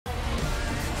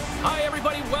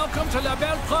everybody. Welcome to La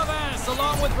Belle Province.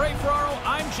 Along with Ray Ferraro,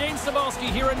 I'm James Cybulski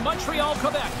here in Montreal,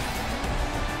 Quebec.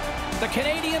 The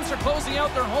Canadiens are closing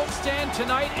out their homestand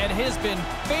tonight, and it has been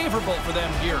favorable for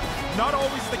them here. Not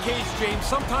always the case, James.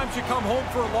 Sometimes you come home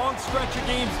for a long stretch of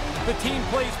games, the team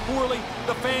plays poorly,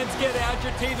 the fans get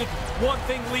agitated, one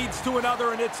thing leads to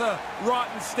another, and it's a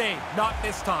rotten stain. Not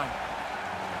this time.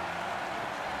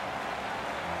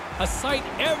 A sight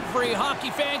every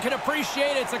hockey fan can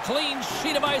appreciate. It's a clean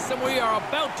sheet of ice, and we are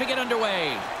about to get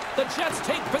underway. The Jets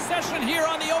take possession here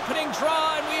on the opening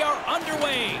draw, and we are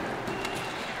underway.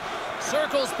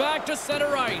 Circles back to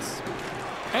center ice.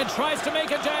 And tries to make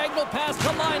a diagonal pass to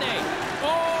Laine.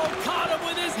 Oh, caught him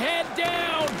with his head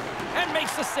down. And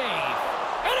makes the save.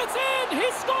 And it's in!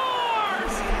 He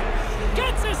scores!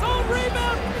 Gets his own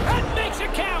rebound and makes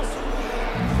it count.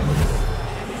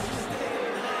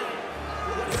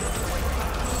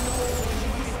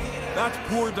 That's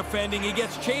poor defending. He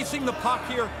gets chasing the puck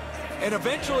here, and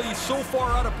eventually he's so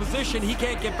far out of position he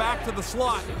can't get back to the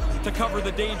slot to cover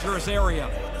the dangerous area.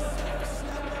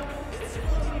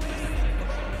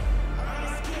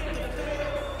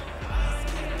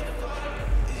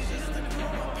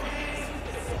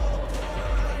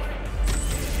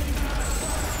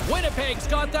 Winnipeg's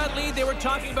got that lead. They were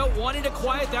talking about wanting to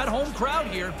quiet that home crowd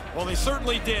here. Well, they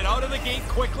certainly did. Out of the gate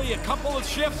quickly, a couple of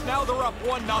shifts, now they're up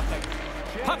 1-0.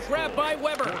 Puck grab by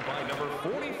Weber.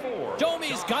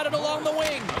 Domi's got it along the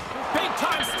wing. Big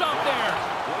time stop there.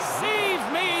 Save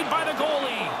made by the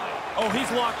goalie. Oh, he's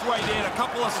locked right in. A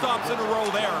couple of stops in a row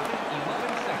there.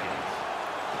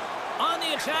 On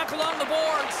the attack along the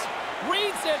boards.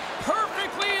 Reads it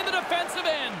perfectly in the defensive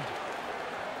end.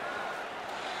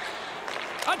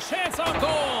 A chance on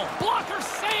goal. Blocker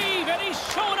save, and he's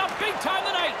showing up big time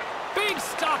tonight. Big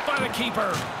stop by the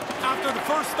keeper. After the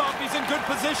first stop, he's in good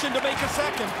position to make a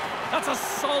second. That's a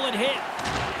solid hit.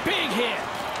 Big hit.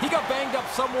 He got banged up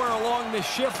somewhere along this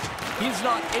shift. He's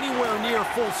not anywhere near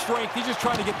full strength. He's just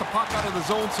trying to get the puck out of the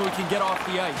zone so he can get off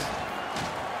the ice.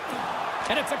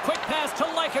 And it's a quick pass to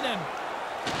Lehkonen.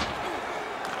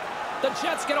 The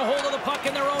Jets get a hold of the puck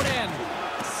in their own end.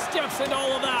 Steps into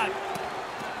all of that.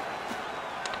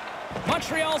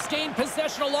 Montreal's gained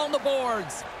possession along the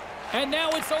boards. And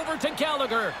now it's over to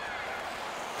Gallagher.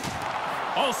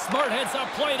 Oh, smart heads-up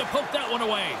play to poke that one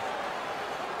away.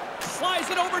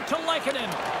 Slides it over to Lehkonen.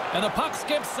 And the puck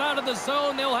skips out of the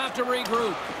zone. They'll have to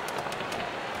regroup.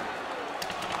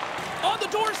 On the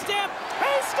doorstep.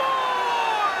 He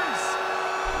scores!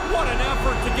 What an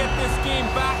effort to get this game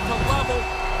back to level.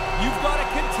 You've got to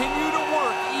continue to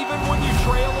work even when you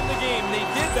trail in the game. They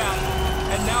did that,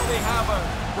 and now they have a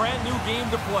brand new game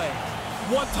to play.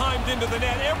 One timed into the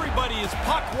net. Everybody is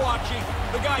puck watching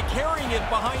the guy carrying it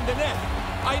behind the net.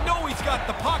 I know he's got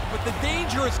the puck, but the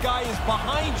dangerous guy is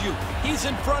behind you. He's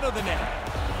in front of the net.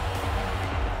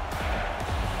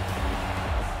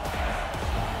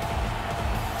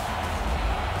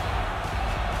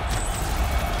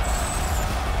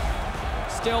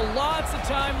 Still lots of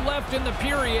time left in the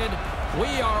period.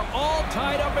 We are all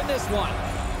tied up in this one.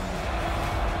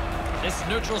 This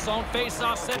neutral zone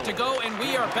face-off set to go, and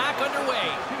we are back underway.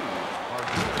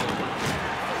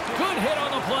 Good hit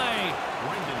on the play.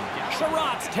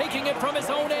 Chiarot's taking it from his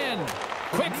own end.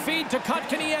 Quick feed to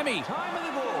Kotkaniemi.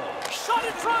 Shot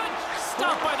in front.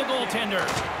 Stopped by the goaltender.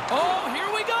 Oh,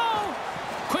 here we go.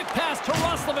 Quick pass to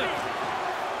Roslovic.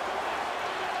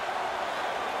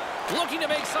 Looking to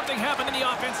make something happen in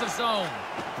the offensive zone.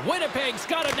 Winnipeg's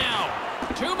got it now.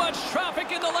 Too much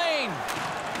traffic in the lane.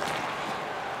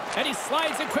 And he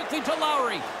slides it quickly to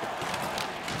Lowry.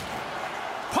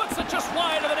 Puts it just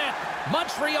wide of the net.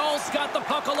 Montreal's got the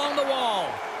puck along the wall.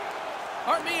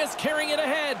 Armia's carrying it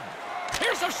ahead.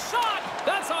 Here's a shot.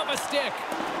 That's off a stick.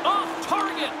 Off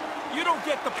target. You don't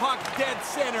get the puck dead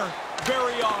center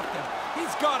very often.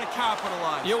 He's got to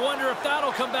capitalize. You wonder if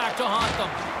that'll come back to haunt them.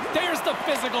 There's the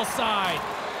physical side.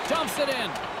 Dumps it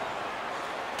in.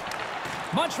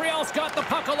 Montreal's got the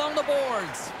puck along the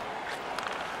boards.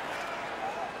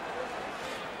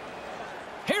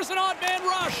 Here's an odd man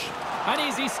rush. An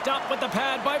easy stop with the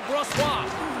pad by Brossois.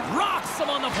 Rocks him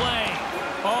on the play.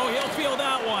 Oh, he'll feel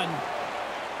that one.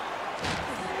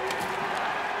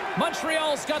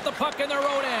 Montreal's got the puck in their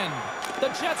own end. The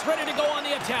Jets ready to go on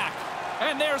the attack.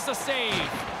 And there's the save.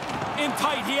 In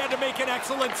tight, he had to make an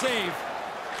excellent save.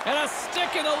 And a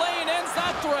stick in the lane ends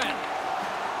that threat.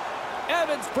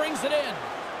 Evans brings it in.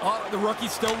 The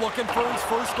rookie's still looking for his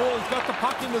first goal. He's got the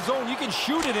puck in the zone. You can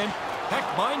shoot it in. Heck,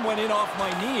 mine went in off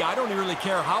my knee. I don't really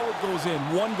care how it goes in.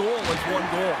 One goal is one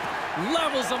goal.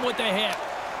 Levels them with the hit.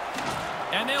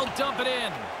 And they'll dump it in.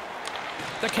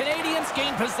 The Canadiens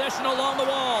gain possession along the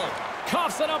wall.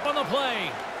 Coughs it up on the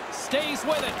play. Stays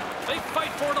with it. They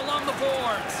fight for it along the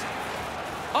boards.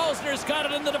 Alzner's got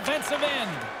it in the defensive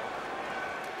end.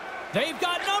 They've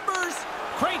got numbers.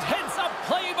 Great heads-up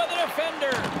play by the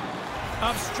defender.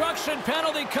 Obstruction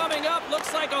penalty coming up.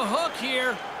 Looks like a hook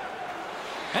here.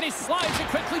 And he slides it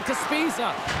quickly to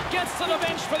Spiza. Gets to the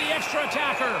bench for the extra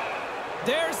attacker.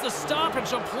 There's the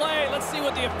stoppage of play. Let's see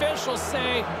what the officials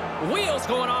say. Wheels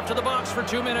going off to the box for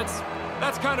 2 minutes.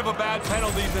 That's kind of a bad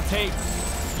penalty to take.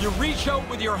 You reach out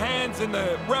with your hands and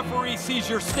the referee sees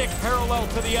your stick parallel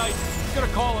to the ice. He's going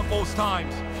to call it most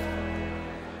times.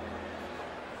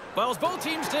 Well, as both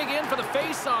teams dig in for the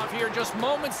face-off here, just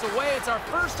moments away, it's our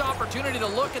first opportunity to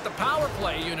look at the power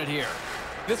play unit here.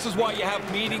 This is why you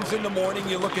have meetings in the morning.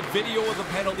 You look at video of the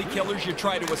penalty killers. You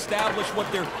try to establish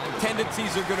what their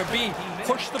tendencies are going to be.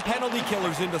 Push the penalty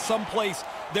killers into some place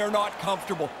they're not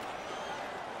comfortable.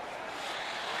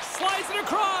 Slides it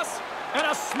across, and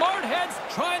a smart head's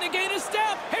trying to gain a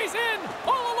step. He's in,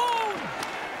 all alone.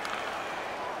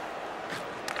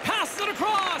 Passes it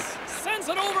across, sends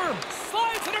it over,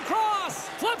 slides it across,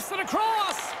 flips it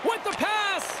across with the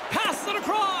pass, passes it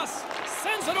across,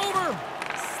 sends it over,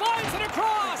 slides it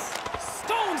across,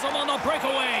 stones him on the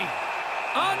breakaway.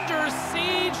 Under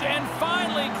siege, and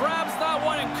finally grabs that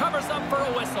one and covers up for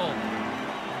a whistle.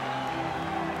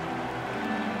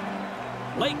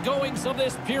 Late goings of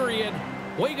this period,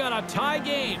 we got a tie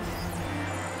game.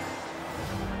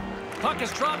 Puck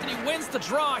is dropped and he wins the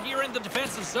draw here in the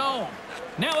defensive zone.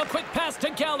 Now a quick pass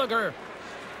to Gallagher.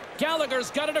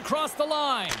 Gallagher's got it across the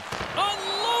line.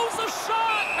 Unloads a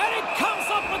shot, and he comes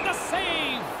up with the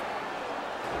save.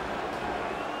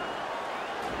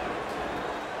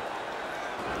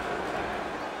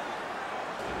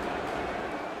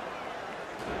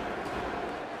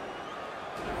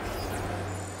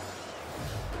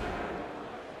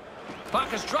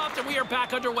 Puck is dropped and we are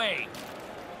back underway.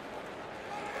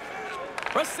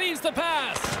 Receives the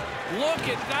pass. Look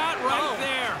at that right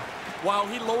there. Wow,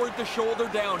 he lowered the shoulder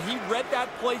down. He read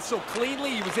that play so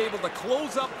cleanly, he was able to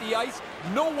close up the ice.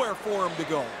 Nowhere for him to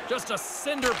go. Just a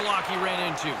cinder block he ran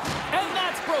into. And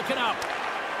that's broken up.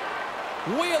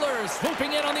 Wheeler's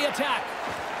swooping in on the attack.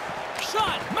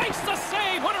 Shot, makes the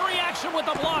save. What a reaction with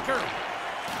the blocker.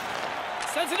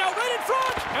 Sends it out right in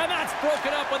front. And that's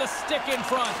broken up with a stick in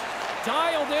front.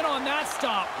 Dialed in on that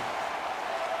stop.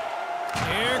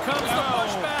 Here comes the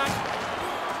pushback.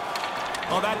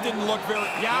 Oh, that didn't look very...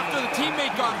 Yeah, after the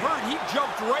teammate got hurt, he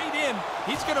jumped right in.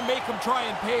 He's going to make him try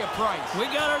and pay a price. We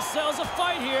got ourselves a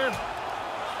fight here.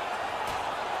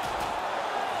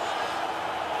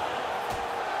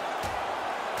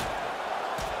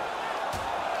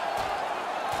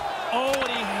 Oh, and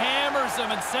he hammers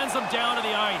him and sends him down to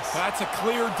the ice. That's a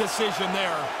clear decision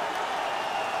there.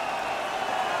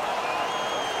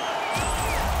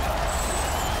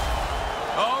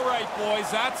 All right,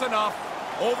 boys, that's enough.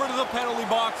 Over to the penalty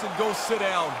box and go sit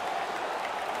down.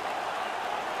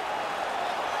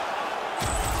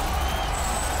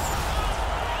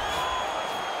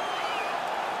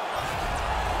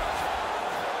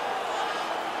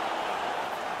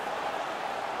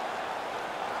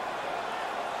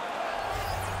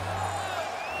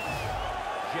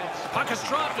 Puck is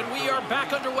dropped and we are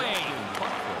back underway.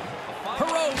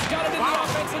 Perreault's got it in the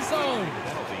offensive zone.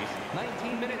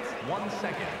 19 minutes, 1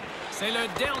 second. C'est le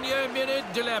dernier minute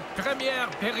de la première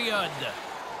période.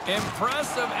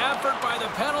 Impressive effort by the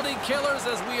penalty killers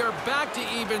as we are back to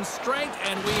even strength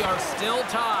and we are still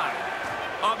tied.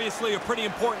 Obviously a pretty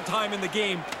important time in the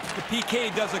game. The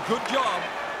PK does a good job,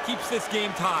 keeps this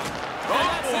game tied. And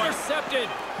that's intercepted.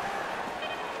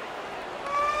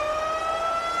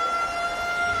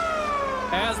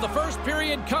 As the first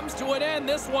period comes to an end,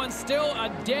 this one's still a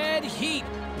dead heat.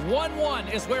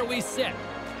 1-1 is where we sit.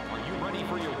 Are you ready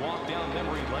for your walk down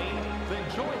memory lane? Then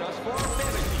join us for our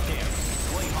fantasy camp.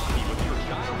 Play hockey with your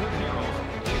childhood heroes.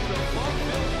 It's a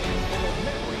fun-filled game full of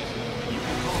memories. You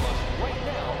can call us right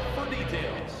now for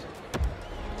details.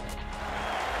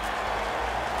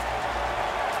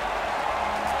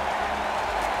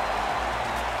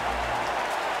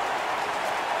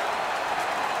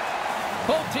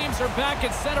 Both teams are back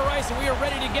at center ice, and we are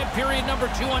ready to get period number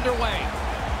 2 underway.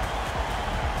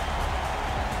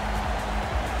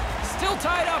 Still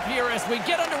tied up here as we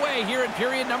get underway here in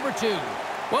period number 2.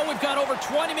 Well, we've got over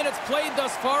 20 minutes played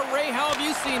thus far. Ray, how have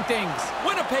you seen things?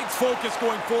 Winnipeg's focus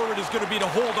going forward is going to be to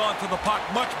hold on to the puck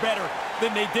much better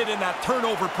than they did in that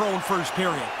turnover-prone first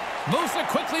period. Moves it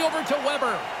quickly over to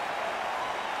Weber.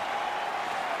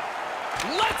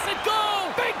 Lets it go!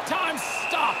 Big-time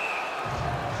stop!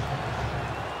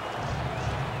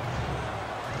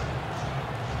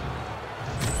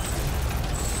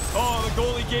 Oh, the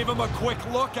goalie gave him a quick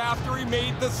look after he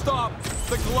made the stop.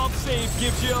 The glove save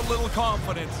gives you a little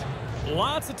confidence.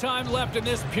 Lots of time left in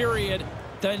this period.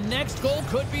 The next goal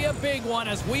could be a big one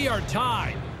as we are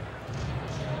tied.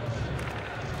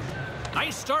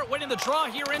 Nice start winning the draw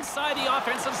here inside the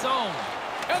offensive zone.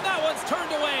 And that one's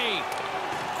turned away.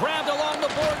 Grabbed along the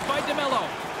boards by DeMello.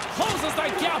 Closes the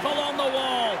gap along the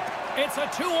wall. It's a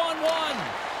 2-on-1.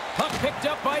 Puck picked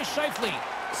up by Scheifele.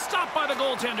 Stopped by the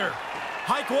goaltender.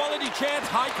 High-quality chance,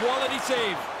 high-quality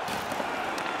save.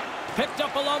 Picked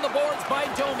up along the boards by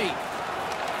Domi.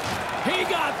 He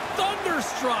got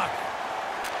thunderstruck.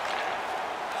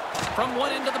 From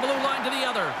one end of the blue line to the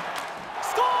other.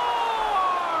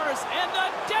 Scores! And the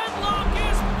deadlock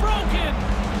is broken.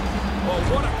 Well,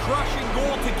 what a crushing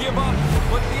goal to give up.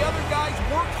 But the other guys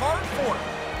worked hard for it.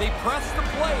 They pressed the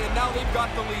play, and now they've got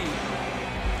the lead.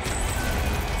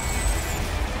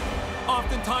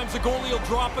 Oftentimes, the goalie will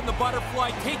drop in the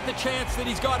butterfly, take the chance that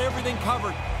he's got everything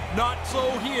covered. Not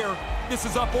so here. This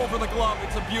is up over the glove.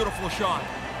 It's a beautiful shot.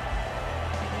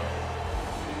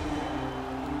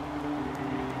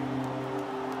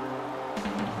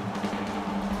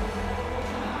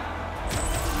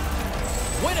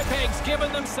 Winnipeg's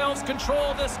given themselves control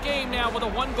of this game now with a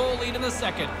 1-goal lead in the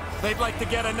second. They'd like to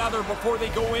get another before they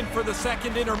go in for the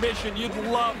second intermission. You'd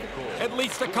love at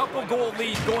least a couple goal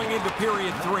lead going into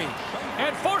period 3.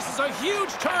 And forces a huge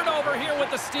turnover here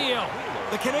with the steal.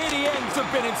 The Canadiens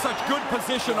have been in such good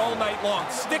position all night long.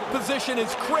 Stick position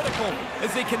is critical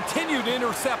as they continue to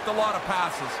intercept a lot of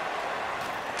passes.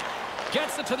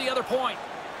 Gets it to the other point.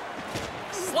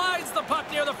 Slides the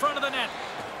puck near the front of the net.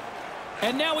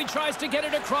 And now he tries to get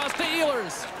it across to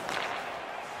Ehlers.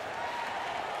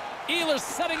 Ehlers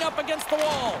setting up against the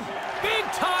wall. Big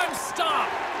time stop.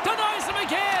 Denies him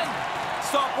again.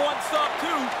 Stop one, stop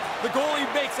two. The goalie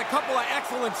makes a couple of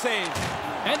excellent saves.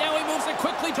 And now he moves it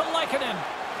quickly to Lehkonen.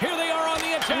 Here they are on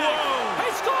the attack. Whoa. He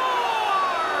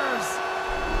scores!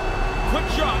 Quick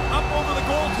shot up over the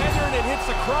goaltender and it hits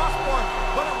the crossbar.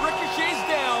 But it ricochets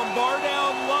down. Bar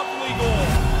down. Lovely goal.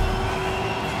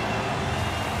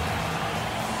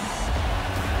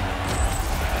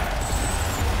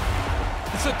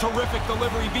 It's a terrific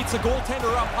delivery. Beats the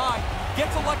goaltender up high.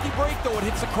 Gets a lucky break, though. It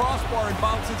hits the crossbar and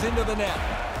bounces into the net.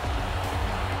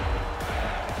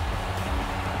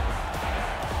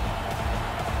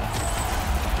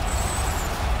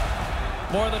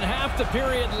 More than half the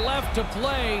period left to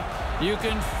play. You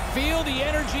can feel the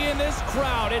energy in this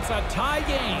crowd. It's a tie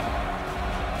game.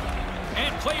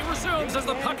 And play resumes as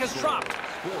the puck is dropped.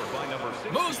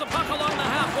 Moves the puck along the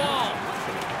half wall.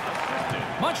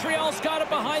 Montreal's got it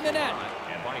behind the net.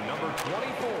 Number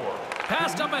 24.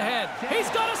 Passed up ahead. He's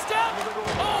got a step.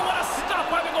 Oh, what a stop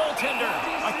by the goaltender.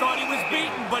 I thought he was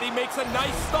beaten, but he makes a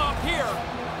nice stop here.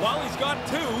 Well, he's got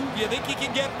 2. You think he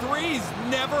can get 3? He's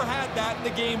never had that in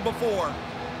the game before.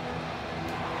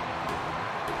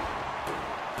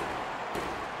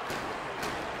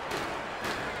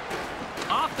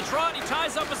 Off the trot, he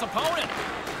ties up his opponent.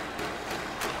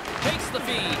 Takes the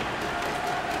feed.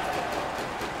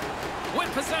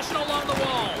 With possession along the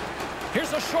wall.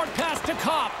 Here's a short pass to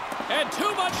Kopp. And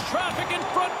too much traffic in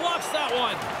front blocks that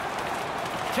one.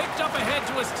 Kicked up ahead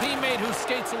to his teammate who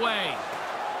skates away.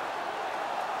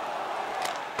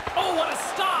 Oh, what a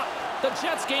stop! The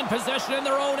Jets gain possession in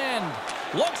their own end.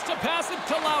 Looks to pass it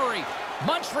to Lowry.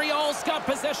 Montreal's got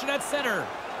possession at center.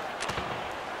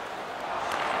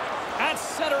 At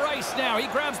center ice now. He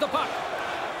grabs the puck.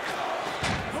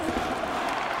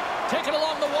 Taken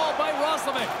along the wall by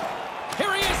Roslovic.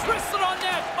 Here he is, wristed on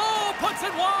net. Oh, puts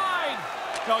it wide.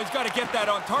 No, he's got to get that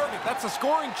on target. That's a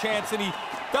scoring chance, and he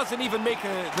doesn't even make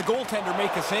the goaltender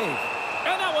make a save.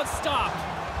 And that one's stopped.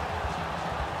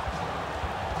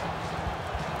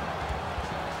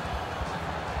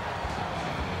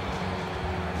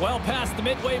 Well past the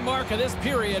midway mark of this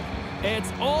period,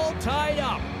 it's all tied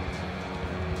up.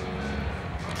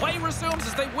 Play resumes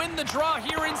as they win the draw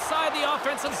here inside the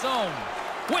offensive zone.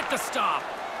 With the stop.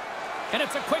 And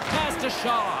it's a quick pass to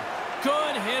Shaw.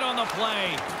 Good hit on the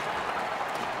play.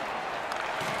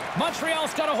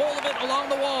 Montreal's got a hold of it along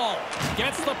the wall.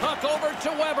 Gets the puck over to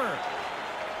Weber.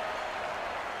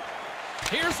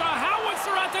 Here's a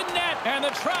howitzer at the net. And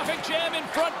the traffic jam in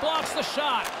front blocks the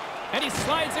shot. And he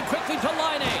slides it quickly to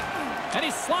Laine. And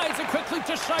he slides it quickly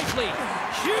to Scheifele.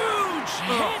 Huge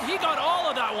hit. He got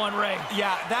all of that one, Ray.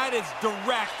 Yeah, that is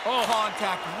direct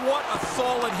contact. What a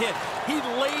solid hit. He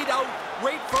laid out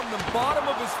right from the bottom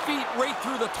of his feet right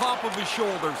through the top of his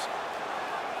shoulders.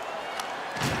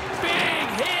 Big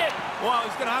hit. Well,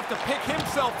 he's going to have to pick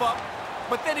himself up,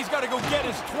 but then he's got to go get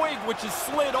his twig, which is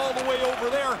slid all the way over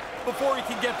there before he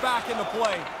can get back into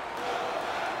play.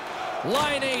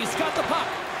 Laine's got the puck.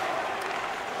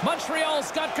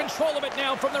 Montreal's got control of it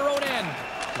now from their own end.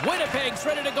 Winnipeg's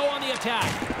ready to go on the attack.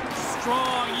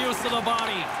 Strong use of the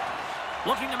body.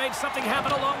 Looking to make something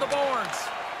happen along the boards.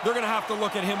 They're going to have to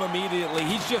look at him immediately.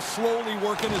 He's just slowly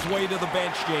working his way to the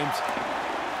bench, James.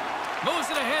 Moves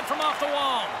it ahead from off the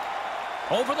wall.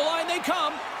 Over the line they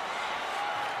come.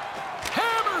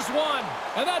 Hammers one.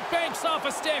 And that banks off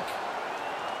a stick.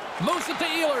 Moves it to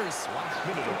Ehlers. Last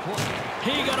minute of play.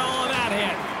 He got all of that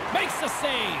hit. Makes the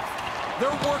save.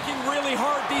 They're working really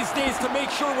hard these days to make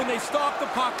sure when they stop the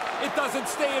puck, it doesn't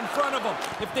stay in front of them.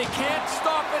 If they can't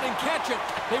stop it and catch it,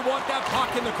 they want that puck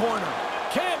in the corner.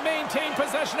 Can't maintain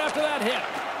possession after that hit.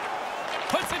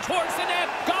 Puts it towards the net.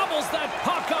 Gobbles that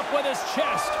puck up with his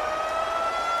chest.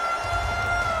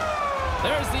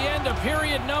 There's the end of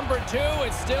period number 2.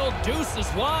 It's still deuces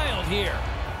wild here.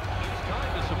 It's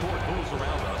time to support those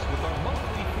around us with our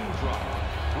monthly food drive.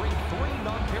 Bring 3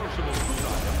 non-perishable food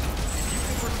items. You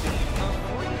can receive a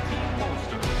free team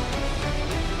poster.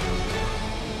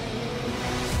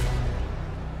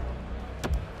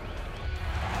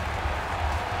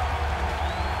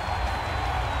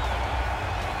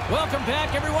 Welcome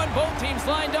back, everyone. Both teams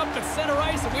lined up at center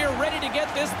ice, and we are ready to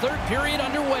get this third period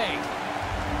underway.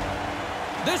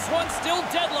 This one's still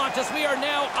deadlocked as we are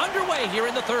now underway here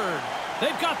in the third.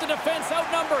 They've got the defense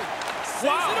outnumbered.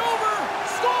 Saves it over.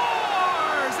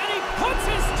 Scores! And he puts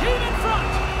his team in front.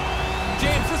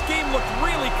 James, this game looked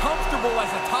really comfortable as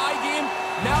a tie game.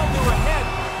 Now they're ahead.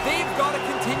 They've got to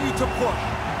continue to push.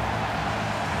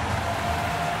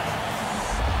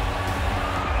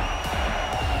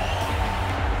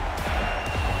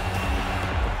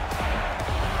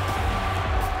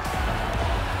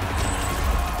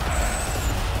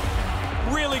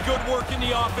 Really good work in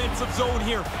the offensive zone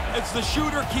here as the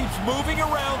shooter keeps moving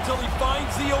around till he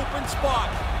finds the open spot.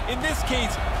 In this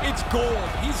case, it's gold.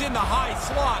 He's in the high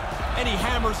slot, and he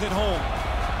hammers it home.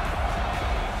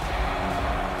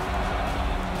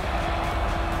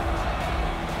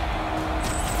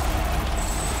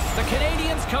 The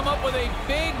Canadiens come up with a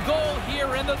big goal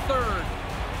here in the third.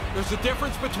 There's a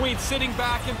difference between sitting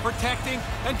back and protecting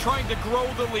and trying to grow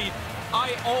the lead.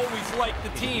 I always like the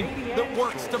team that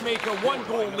works to make a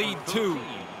one-goal lead, too.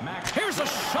 Here's a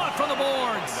shot from the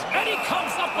boards, and he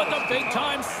comes up with a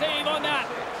big-time save on that.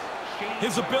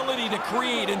 His ability to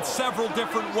create in several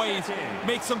different ways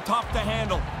makes him tough to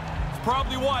handle. It's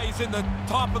probably why he's in the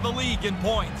top of the league in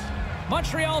points.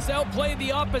 Montreal's outplayed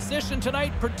the opposition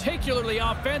tonight, particularly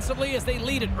offensively, as they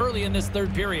lead it early in this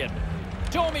third period.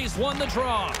 Domi's won the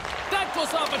draw. That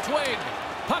goes off a twig.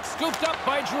 Puck scooped up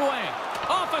by Drouin.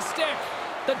 Off a stick.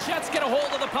 The Jets get a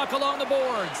hold of the puck along the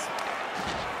boards.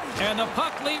 And the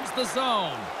puck leaves the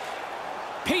zone.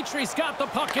 Petry's got the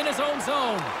puck in his own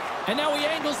zone. And now he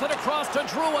angles it across to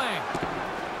Drouin.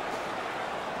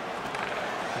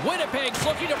 Winnipeg's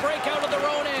looking to break out of their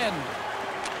own end.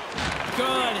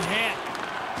 Good hit.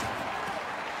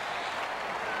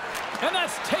 And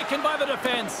that's taken by the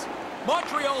defense.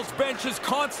 Montreal's bench is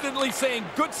constantly saying,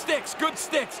 good sticks, good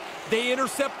sticks. They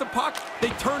intercept the puck, they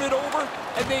turn it over,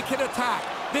 and they can attack.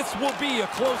 This will be a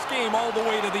close game all the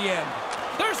way to the end.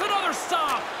 There's another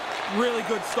stop. Really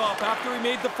good stop. After he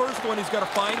made the first one, he's got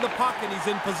to find the puck, and he's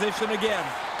in position again.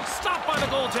 Stopped by the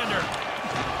goaltender.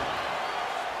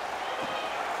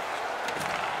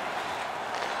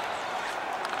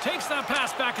 Takes that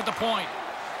pass back at the point.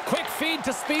 Quick feed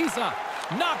to Spiza.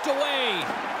 Knocked away.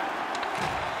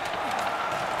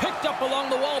 Picked up along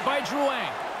the wall by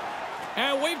Drouin.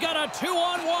 And we've got a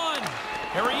 2-on-1.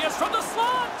 Here he is from the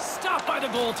slot. Stopped by the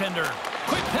goaltender.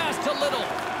 Quick pass to Little.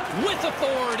 With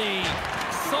authority.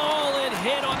 Solid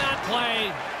hit on that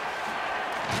play.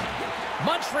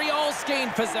 Montreal's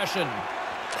gained possession.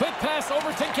 Quick pass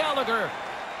over to Gallagher.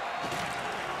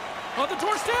 On the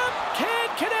doorstep.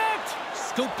 Can't connect.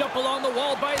 Scooped up along the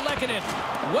wall by Lehkonen.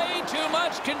 Way too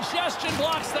much congestion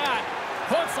blocks that.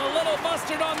 Puts a little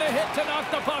mustard on the hit to knock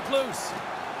the puck loose.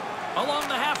 Along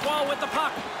the half wall with the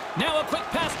puck. Now a quick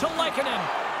pass to Lehkonen.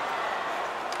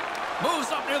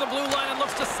 Moves up near the blue line and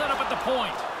looks to set up at the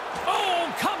point. Oh,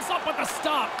 comes up with the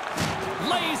stop.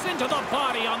 Lays into the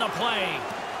body on the play.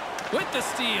 With the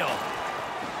steal.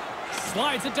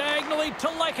 Slides it diagonally to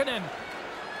Lehkonen.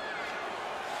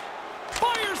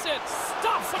 Fires it.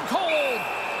 Stops him cold.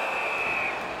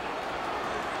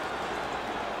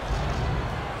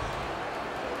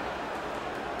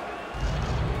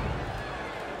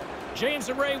 James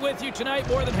and Ray with you tonight.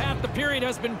 More than half the period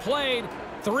has been played.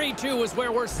 3-2 is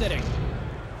where we're sitting.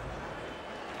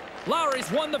 Lowry's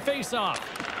won the faceoff.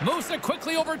 Moves it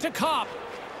quickly over to Kopp.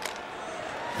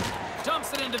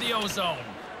 Dumps it into the O-zone.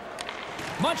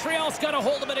 Montreal's got a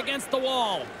hold of it against the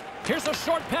wall. Here's a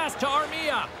short pass to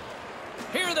Armia.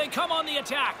 Here they come on the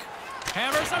attack.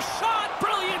 Hammers a shot.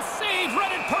 Brilliant save.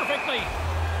 Read it perfectly.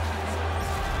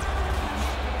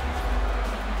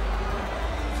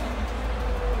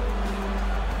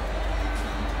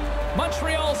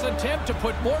 Montreal's attempt to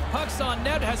put more pucks on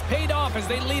net has paid off as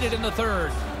they lead it in the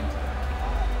third.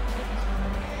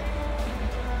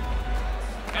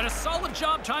 And a solid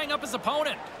job tying up his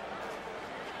opponent.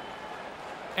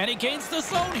 And he gains the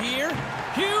zone here.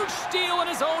 Huge steal in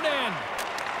his own end.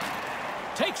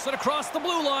 Takes it across the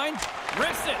blue line.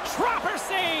 Rips it. Trapper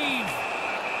save.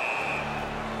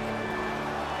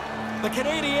 The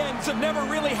Canadiens have never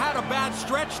really had a bad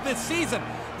stretch this season.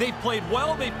 They've played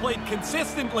well, they've played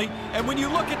consistently, and when you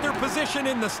look at their position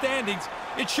in the standings,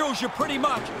 it shows you pretty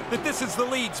much that this is the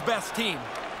league's best team.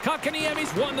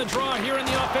 Kotkaniemi's won the draw here in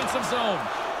the offensive zone,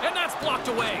 and that's blocked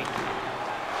away.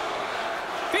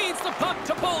 Feeds the puck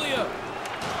to Beaulieu.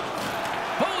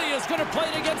 Beaulieu's going to play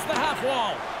it against the half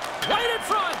wall. Right in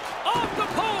front, off the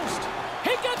post.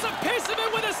 He gets a piece of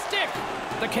it with a stick.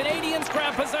 The Canadiens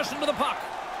grab possession of the puck.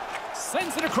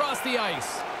 Sends it across the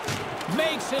ice.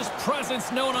 Makes his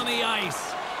presence known on the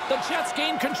ice. The Jets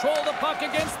gain control of the puck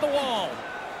against the wall.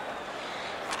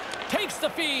 Takes the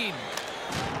feed.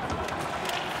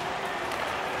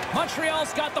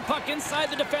 Montreal's got the puck inside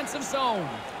the defensive zone.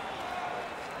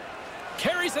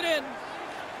 Carries it in.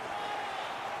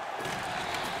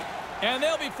 And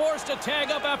they'll be forced to tag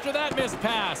up after that missed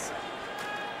pass.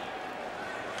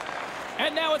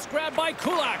 And now it's grabbed by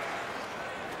Kulak.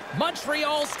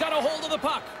 Montreal's got a hold of the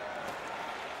puck.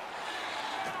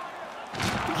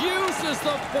 Uses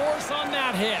the force on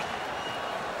that hit.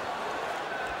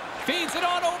 Feeds it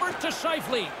on over to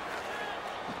Scheifele.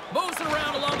 Moves it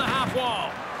around along the half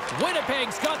wall.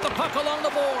 Winnipeg's got the puck along the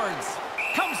boards.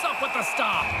 Comes up with the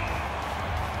stop.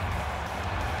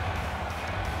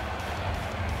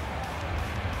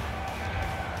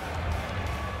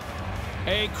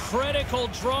 A critical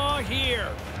draw here.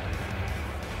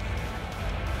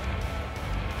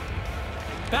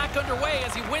 Back underway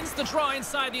as he wins the draw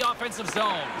inside the offensive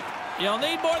zone. You'll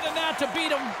need more than that to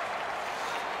beat him.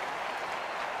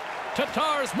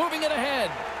 Tatar's moving it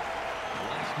ahead.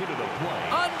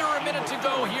 Under a minute to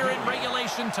go here in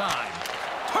regulation time.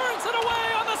 Turns it away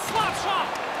on the slap shot.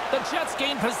 The Jets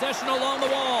gain possession along the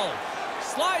wall.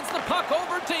 Slides the puck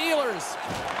over to Ehlers.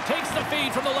 Takes the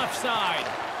feed from the left side.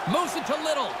 Moves it to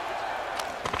Little.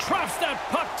 Traps that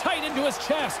puck tight into his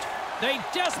chest. They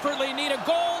desperately need a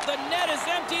goal. The net is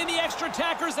empty and the extra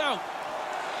attacker's out.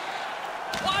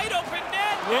 Wide open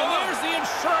net. Whoa. And there's the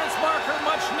insurance marker,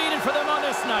 much needed for them on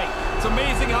this night. It's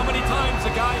amazing how many times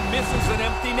a guy misses an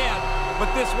empty net, but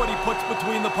this is what he puts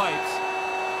between the pipes.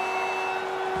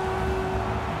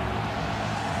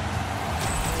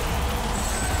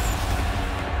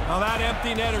 Now that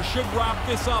empty netter should wrap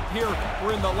this up here.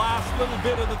 We're in the last little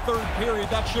bit of the third period.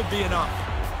 That should be enough.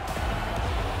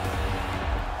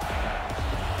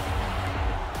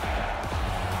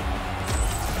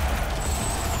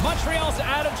 Montreal's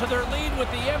added to their lead with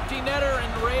the empty netter,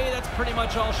 and Ray, that's pretty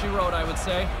much all she wrote, I would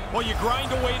say. Well, you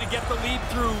grind away to get the lead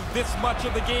through this much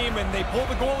of the game, and they pull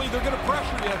the goalie, they're going to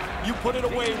pressure you. You put it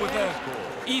away with an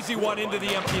easy one into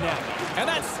the empty net. And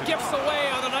that skips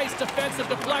away on a nice defensive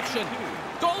deflection.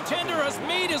 Goaltender has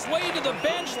made his way to the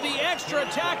bench. The extra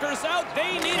attacker's out.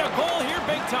 They need a goal here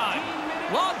big time.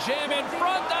 Log jam in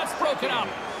front. That's broken up.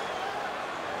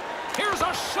 Here's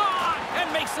a shot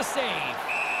and makes the save.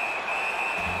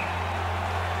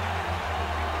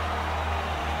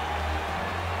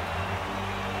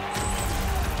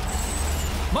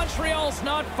 Montreal's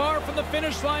not far from the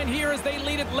finish line here as they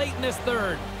lead it late in this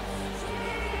third.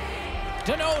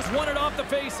 Danault's won it off the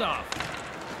faceoff.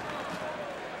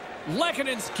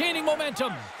 Lehkonen's gaining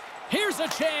momentum. Here's a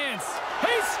chance.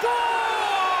 He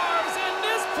scores! And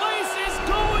this place is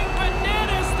going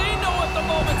bananas. They know what the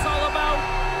moment's all about.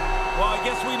 Well, I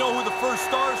guess we know who the first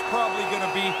star is probably going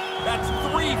to be. That's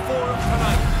 3 for him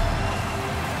tonight.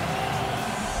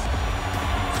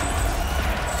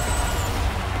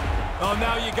 Well,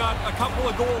 now you got a couple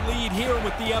of goal lead here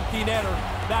with the empty netter.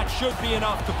 That should be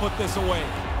enough to put this away.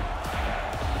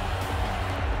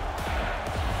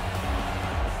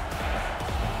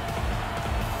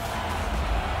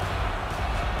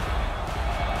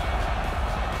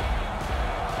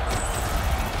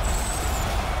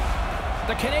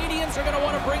 The Canadiens are going to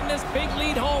want to bring this big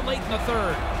lead home late in the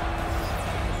third.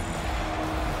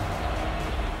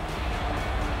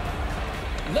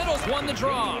 Little's won the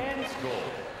draw.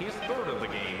 His third of the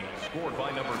game, scored by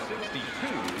number 62.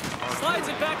 Slides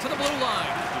it back to the blue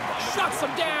line. Shuts him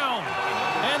down.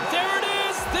 And there it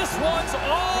is. This one's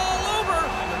all over.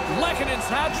 Lehkonen's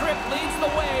hat trick leads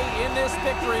the way in this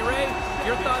victory, Ray.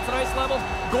 Your thoughts at ice level?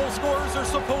 Goal scorers are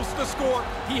supposed to score.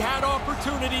 He had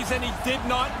opportunities, and he did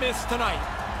not miss tonight.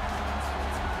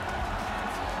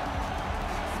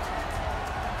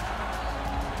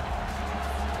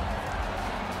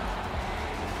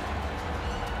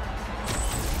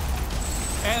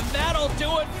 And that'll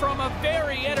do it from a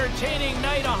very entertaining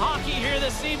night of hockey here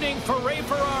this evening for Ray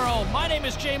Ferraro. My name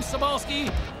is James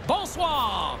Cybulski.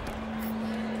 Bonsoir!